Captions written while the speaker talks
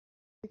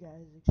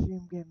guys,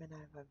 Extreme Gaming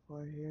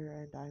 954 here,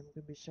 and I'm going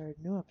to be starting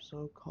a new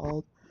episode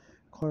called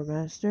Quar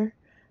Master,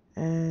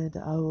 and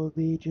I will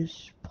be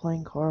just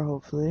playing Quar,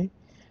 hopefully.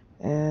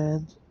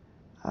 And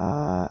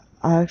I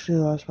actually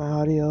lost my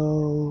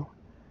audio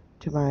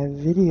to my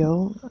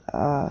video,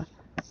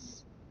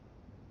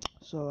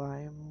 so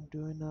I am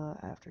doing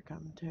after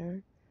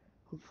commentary.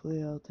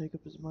 Hopefully I'll take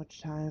up as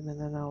much time,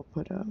 and then I'll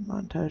put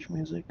montage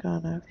music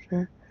on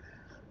after.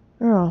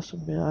 They're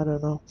awesome, yeah, I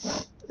don't know.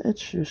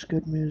 It's just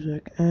good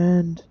music,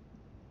 and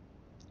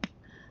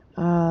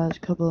a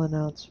couple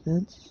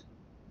announcements.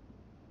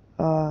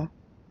 Well,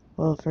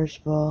 first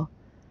of all,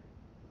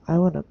 I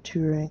went up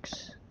 2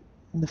 ranks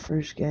in the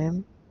first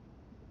game,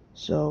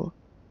 so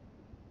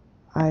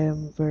I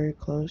am very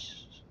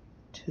close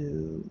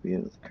to be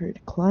able to create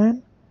a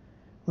clan.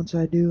 Once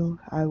I do,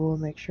 I will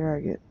make sure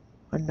I get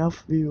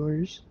enough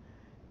viewers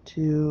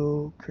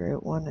to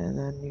create one, and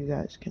then you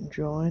guys can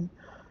join.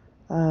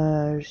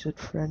 You should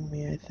friend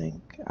me, I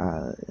think,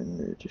 in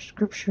the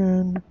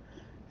description,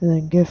 and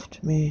then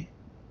gift me,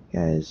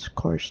 guys,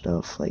 core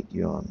stuff, like,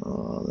 you all know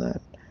all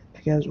that,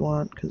 if you guys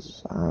want,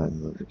 because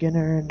I'm a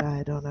beginner and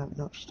I don't have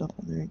enough stuff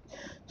on the ring.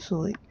 So,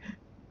 like,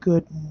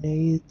 good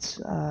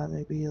nades,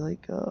 maybe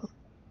like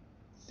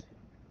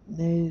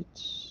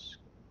nades,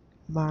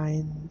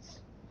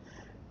 mines,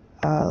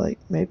 like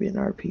maybe an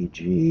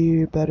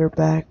RPG, better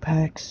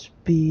backpack,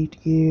 speed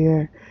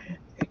gear,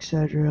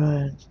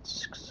 etc.,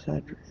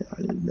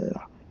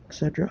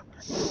 etc.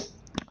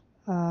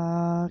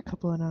 A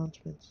couple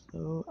announcements,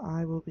 though.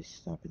 I will be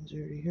stopping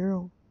Zero to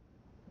Hero.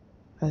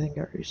 I think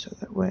I already said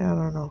that way, I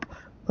don't know.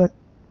 But,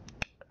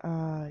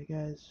 you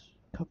guys,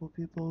 a couple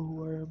people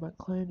who are in my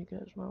clan, you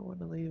guys might want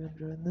to leave and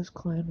join this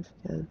clan if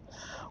you guys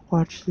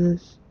watch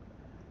this.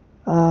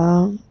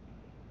 And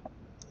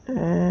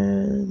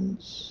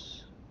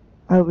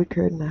I'll be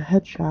creating a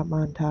headshot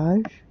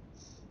montage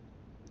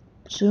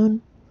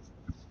soon.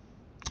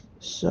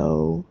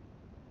 So,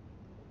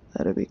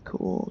 that'll be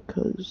cool,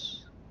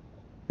 because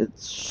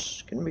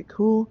it's gonna be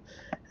cool.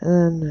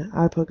 And then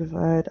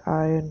iPokified,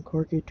 and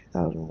Corky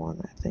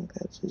 2001, I think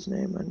that's his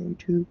name on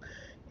YouTube.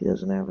 He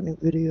doesn't have any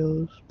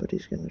videos, but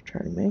he's gonna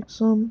try to make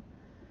some.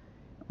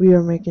 We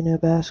are making a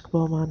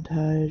basketball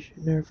montage,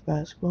 Nerf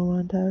basketball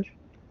montage.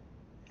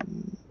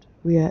 And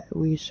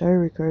we started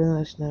recording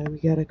last night. We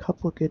got a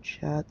couple good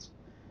shots,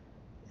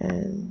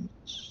 and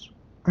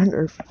our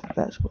Nerf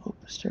basketball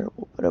was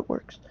terrible, but it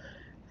works.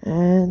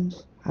 And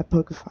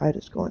iPokified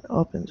is going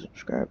up in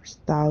subscribers,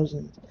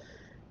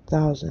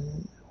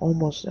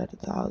 almost at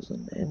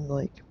 1,000 in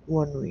like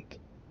 1 week.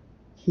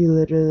 He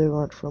literally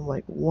went from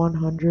like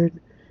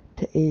 100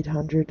 to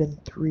 800 in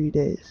 3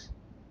 days.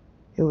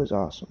 It was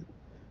awesome.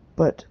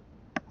 But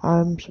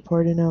I'm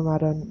supporting him. I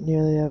don't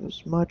nearly have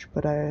as much,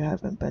 but I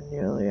haven't been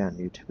nearly on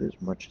YouTube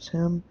as much as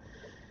him.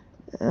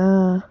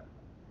 Yeah,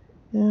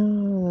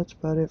 that's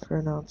about it for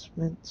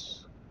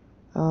announcements.